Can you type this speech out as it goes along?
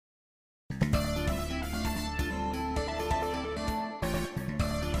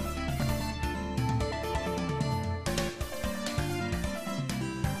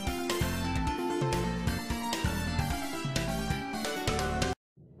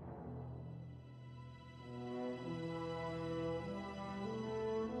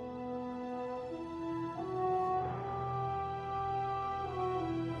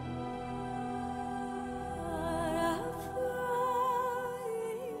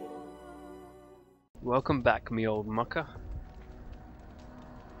Welcome back, me old mucker.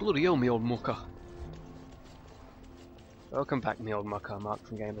 Bloody hell, me old mucker. Welcome back, me old mucker. Mark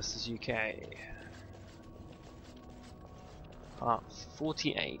from GamebustersUK. Part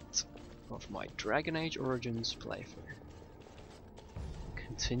 48 of my Dragon Age Origins playthrough.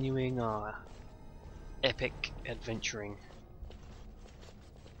 Continuing our epic adventuring.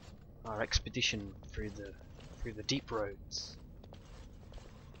 Our expedition through the deep roads.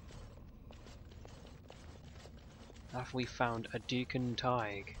 Have we found a Duken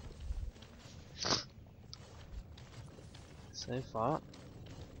Tig? So far,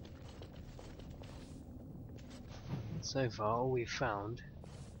 all we've found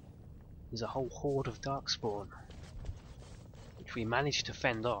is a whole horde of Darkspawn, which we managed to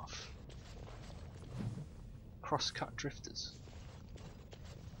fend off. Cross-cut drifters.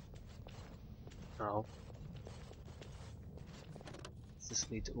 Oh. Does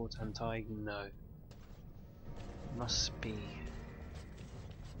this lead to Autumn Tig? No. Must be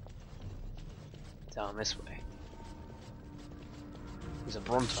down this way. There's a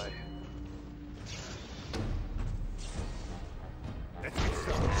Bronto.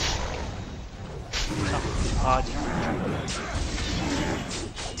 Tough, hardy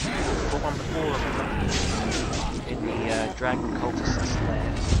Put one before him in the Dragon Cultist's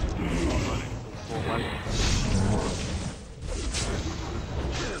lair. Before one.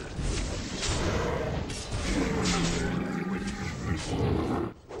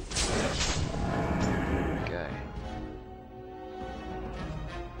 Okay.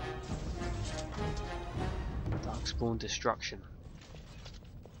 Darkspawn destruction.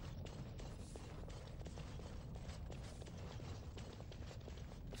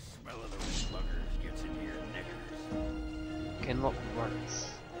 Smell of those sluggers gets in your knickers. Cannot runs.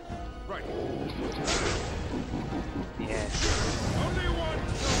 Right. Yes. Only one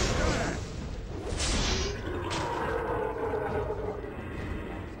so bad.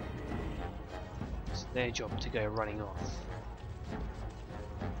 It's their job to go running off.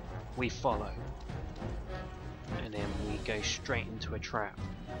 We follow. And then we go straight into a trap.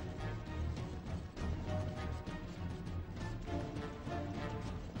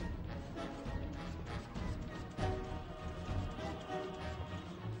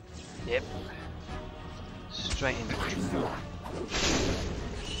 Yep. Straight into a trap.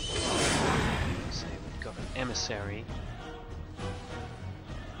 So we've got an emissary.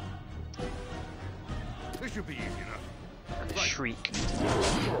 This should be easy enough. And a shriek. This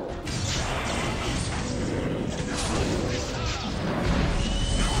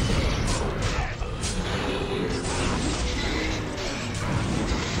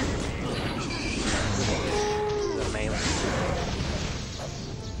is a melee.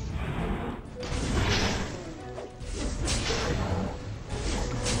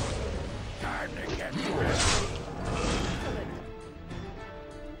 Time to get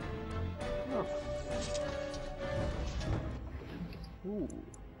Ooh.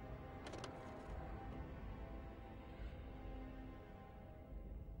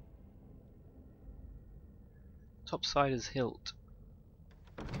 Topsider's hilt.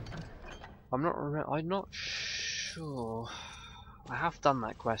 I'm not sure. I have done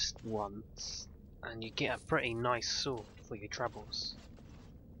that quest once, and you get a pretty nice sword for your troubles.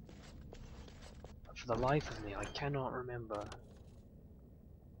 But for the life of me, I cannot remember.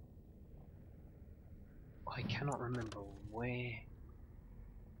 I cannot remember where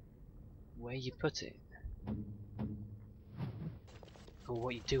you put it, or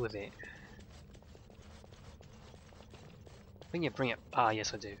what you do with it. I think you bring it. Ah,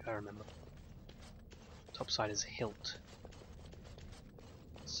 yes, I do. I remember. Topsider's hilt.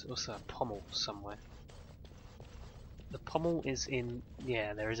 There's also a pommel somewhere. The pommel is in.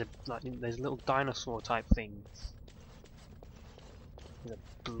 Yeah, there is a there's little dinosaur type things. There's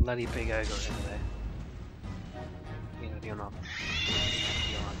a bloody big ogre in there. You know, you're not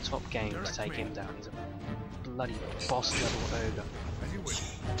top game to take him down. He's a bloody boss level ogre.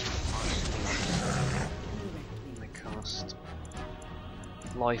 I cast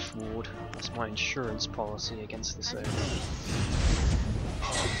Life Ward. That's my insurance policy against this ogre.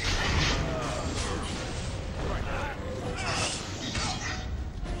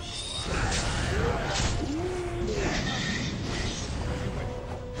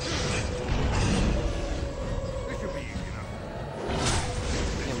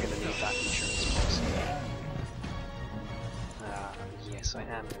 I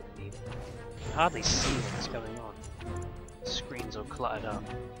am going to need it. I can hardly see what's going on. The screen's all cluttered up.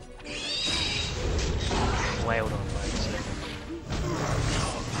 Wailed on loads.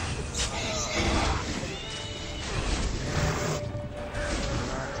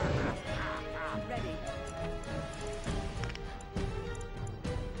 Ready.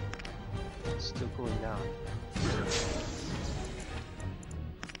 Still cooling down.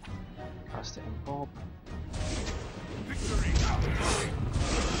 Cast it on Bob. Victory!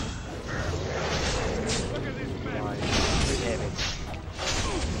 Look at this man! Right, we have it.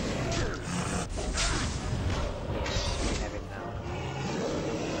 Yes, we have it now.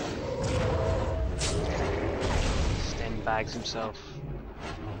 Sten bags himself.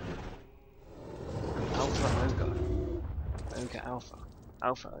 Alpha Ogre. Ogre Alpha.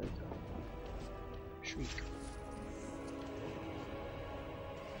 Alpha Ogre. Shriek.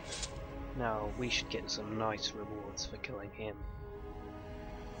 Now we should get some nice rewards for killing him.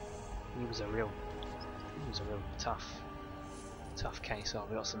 He was a real tough case. Oh,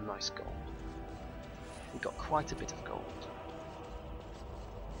 we got some nice gold. We got quite a bit of gold.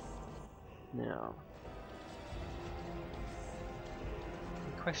 Now,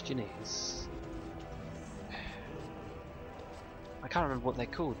 the question is, I can't remember what they're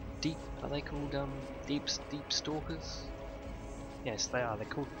called. Are they called deep stalkers? Yes, they are. They're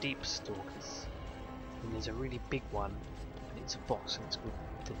called deep stalkers. And there's a really big one, and it's a boss, and it's called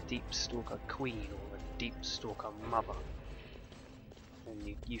the Deep Stalker Queen or the Deep Stalker Mother.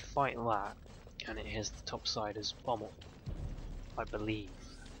 And you fight that, and it has the top side as Pommel, I believe.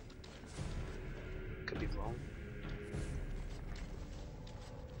 Could be wrong.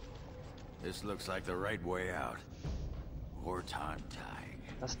 This looks like the right way out. Wartime tying.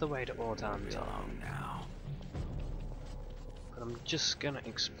 That's the way to Ordan Be time. along now. But I'm just gonna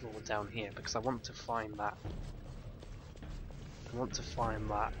explore down here because I want to find that.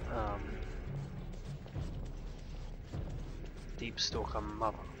 Deep Stalker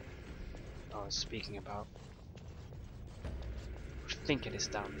Mother I was speaking about. I think it is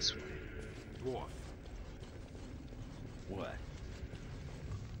down this way. Dwarf, What?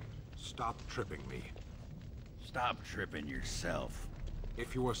 stop tripping me. Stop tripping yourself.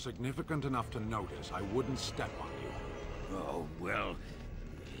 If you were significant enough to notice, I wouldn't step on you. Oh, well,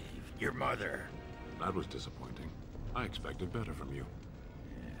 your mother. That was disappointing. I expected better from you.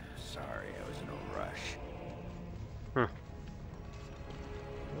 Sorry, I was in a rush.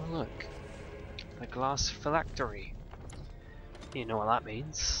 Oh look, a glass phylactery. You know what that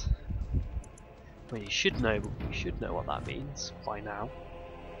means. Well, you should know what that means by now.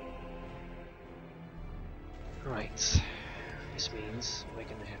 Right, this means we're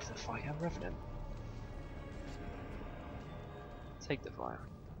gonna have to fight a revenant. Take the fire.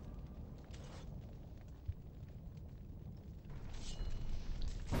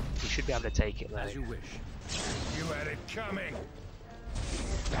 You should be able to take it though. As you wish. You had it coming.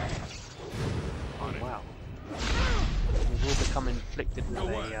 Oh wow. We've all become inflicted with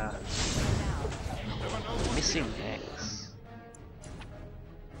a missing X.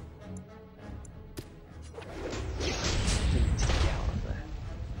 Need to get out of there.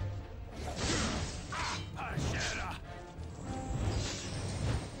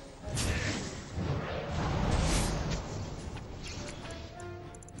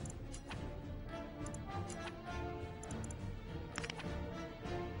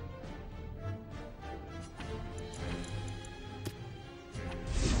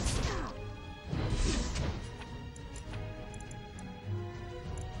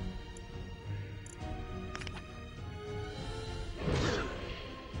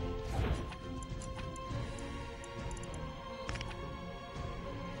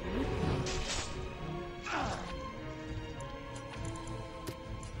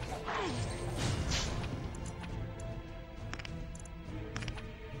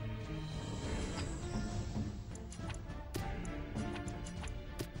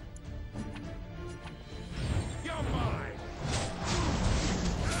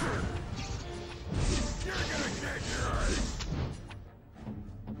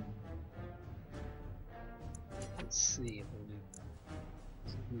 Let's see if we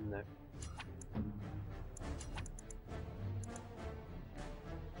no.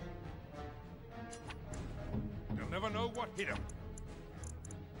 You'll never know what hit him.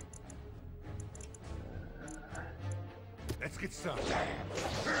 Let's get started.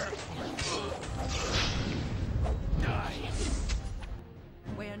 Die.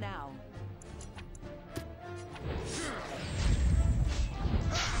 Where now?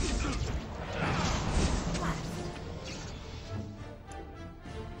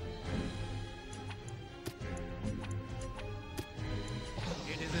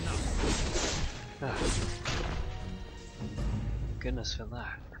 It is enough. Goodness for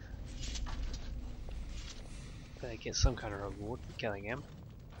that. Better get some kind of reward for killing him.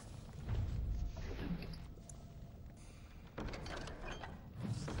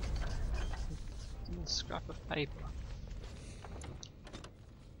 A scrap of paper.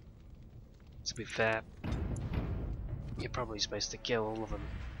 To be fair, you're probably supposed to kill all of them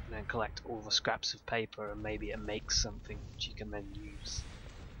and then collect all the scraps of paper, and maybe it makes something which you can then use.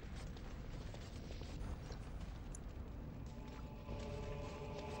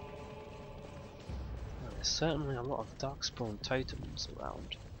 Well, there's certainly a lot of Darkspawn totems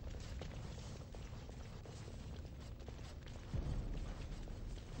around.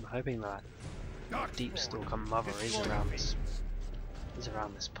 I'm hoping that Deep Stalker Mother is around this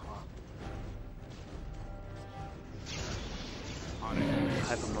part. I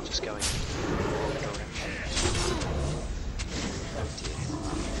hope I'm not just going in the wrong direction. Oh dear.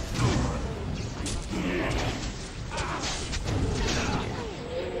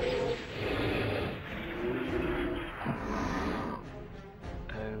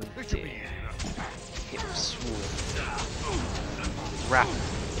 Oh dear. It was swarm. Rapid.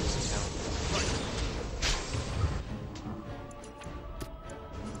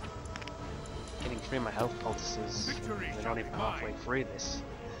 Getting through my health poultices. We're not even halfway through this.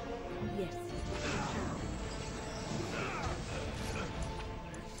 Yes.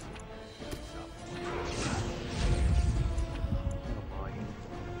 Oh boy.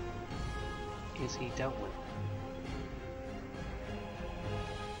 Is he dealt with?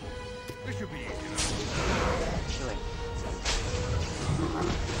 This should be easy. Kill him.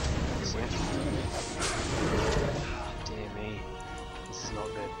 That's it. Dear me. This is not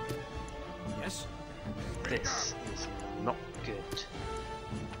good. Yes? This is not good.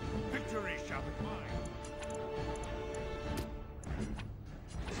 Victory shall be mine.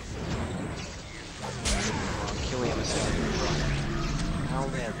 I'll kill him as How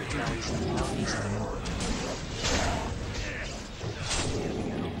there, but now he's dead.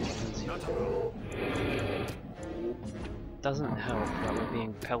 Doesn't help that we're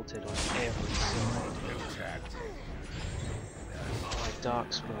being pelted on every side by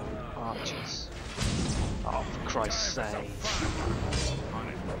Darkspawn archers. Oh, for Christ's sake.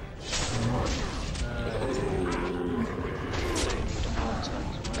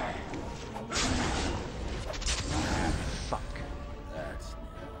 Fuck.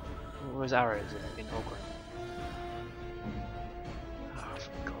 What was arrows in Ogre? Oh,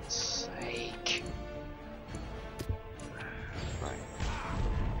 for God's sake. Right.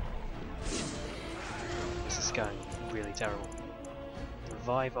 This is going really terrible.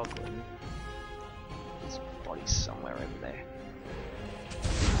 Revive Ogren. His body's somewhere over there.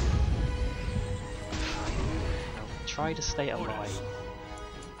 Now, try to stay alive.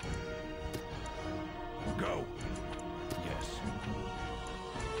 Go. Yes.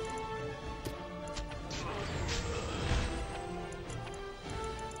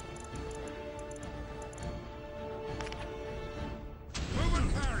 Move and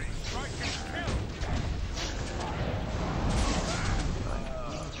parry. Strike and kill.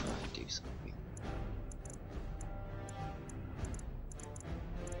 Try and do something.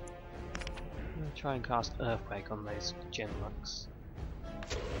 I'm gonna try and cast Earthquake on those Genlux.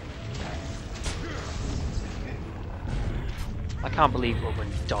 I can't believe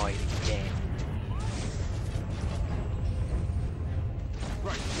Ogren died again.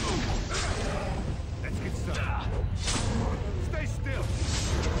 Right. Let's get started. Stay still.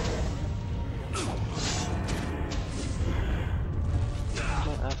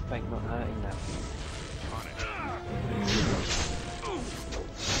 Not Earthquake not hurting them. On it.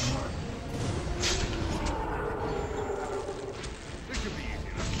 This should be easy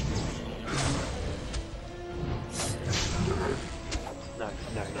enough. No,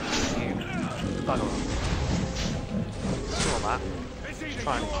 you bugger off. Saw that. Just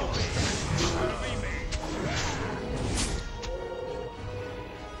trying to kill me.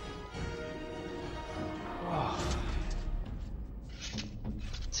 Oh.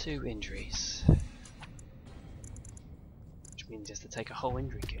 2 injuries. Which means he has to take a whole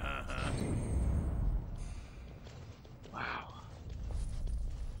injury kit. Wow.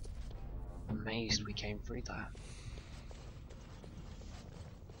 Amazed we came through that.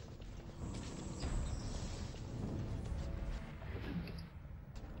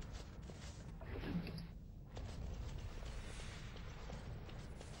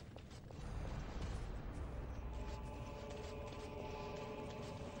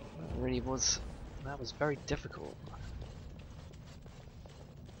 That was very difficult.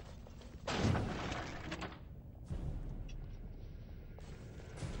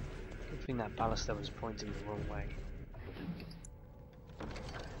 Good thing that ballista was pointing the wrong way.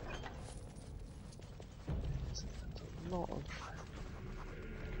 There's a lot of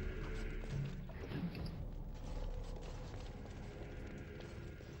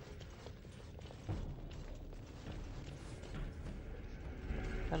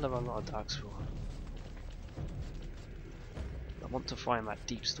Hell of a lot of Darkspawn. I want to find that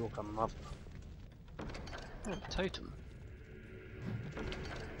Deep Stalker mother. Oh, totem.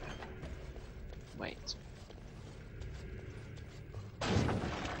 Wait.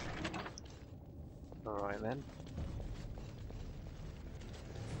 Alright then.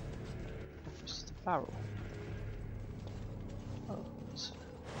 Just a barrel. Oh,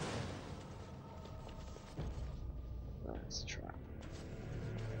 that's a trap.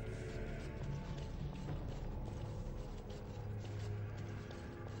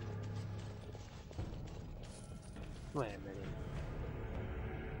 Wait a minute.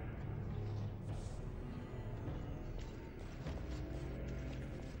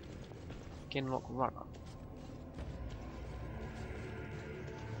 Kinlock runner.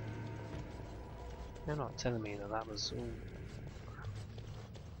 You're not telling me that that was all.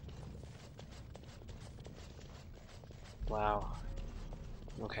 Wow.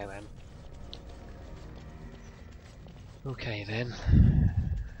 Okay then. Okay then.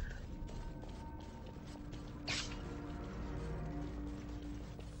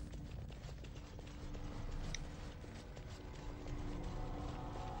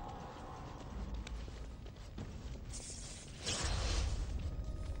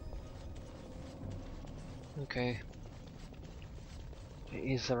 Okay. It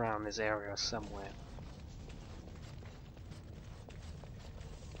is around this area somewhere.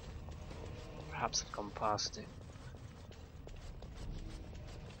 Perhaps I've gone past it.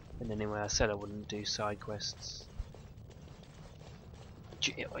 And anyway, I said I wouldn't do side quests.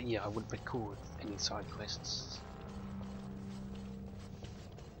 Yeah, I wouldn't record any side quests.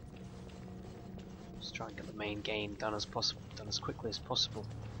 Just try and get the main game done as possible, done as quickly as possible.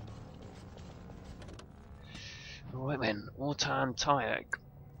 Right then, wartime Tayag.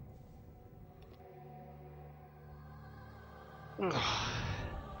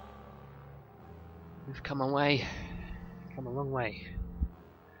 We've come a long way.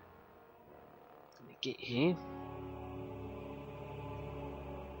 Let me get here.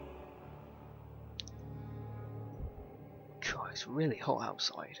 God, it's really hot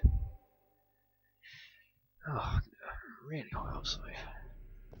outside. Oh, really hot outside.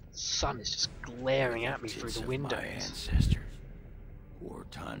 The sun is just glaring at me through the windows. My ancestors,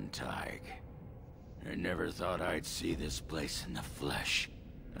 Wartan Taig. I never thought I'd see this place in the flesh.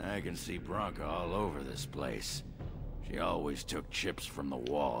 I can see Bronca all over this place. She always took chips from the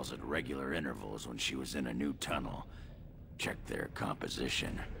walls at regular intervals when she was in a new tunnel. Checked their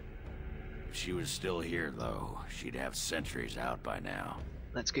composition. If she was still here, though, she'd have sentries out by now.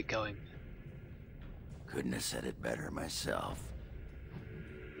 Let's get going. Couldn't have said it better myself.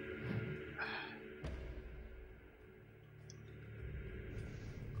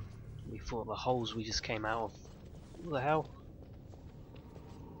 We thought the holes we just came out of. What the hell?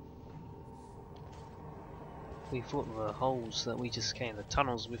 We thought the holes that we just came, the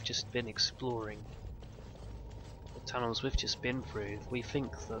tunnels we've just been exploring, the tunnels we've just been through, we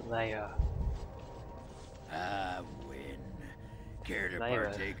think that they are. I win. Care to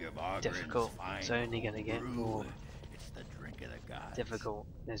partake of Ogren's difficult. fine It's only going to get brew? more It's the drink of the gods. difficult.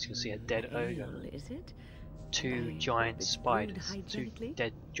 As you can see, a dead ogre, Is it? two I giant hope it's spiders, brewed two hygienically?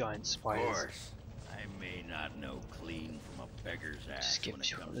 dead giant Of spiders. course. I may not know clean from a beggar's ass Just when gives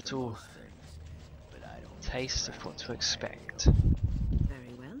it you a comes little to most things, but I don't Taste mess of around what with to my expect.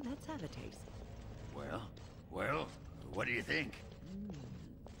 Very well, let's have a taste. Well, what do you think?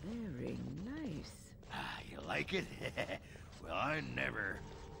 Very nice. Ah, you like it? Well, I never...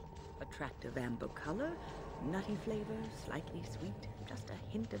 Attractive amber color, nutty flavor, slightly sweet, just a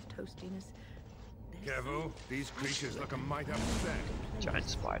hint of toastiness. Careful, these creatures look a mite upset. Giant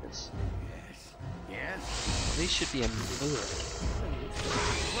spiders. Yes? These should be in. Close!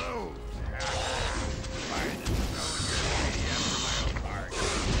 Why did you know you're after my own heart?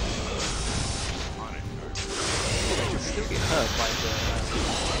 On it, They can still get hurt by the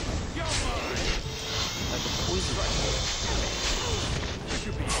poison. Should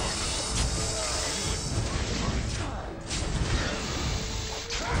you be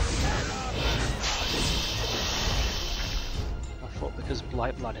I thought because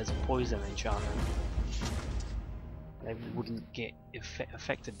Blightblood has a poison enchantment, they wouldn't get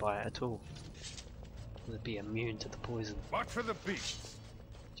affected by it at all. They'd be immune to the poison. watch for the beasts.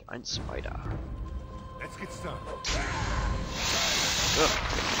 Giant spider. Let's get started. Ugh.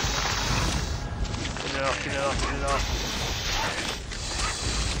 Get it off, get it off, get it off.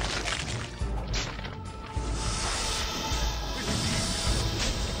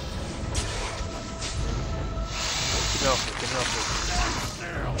 Get it off, get it off.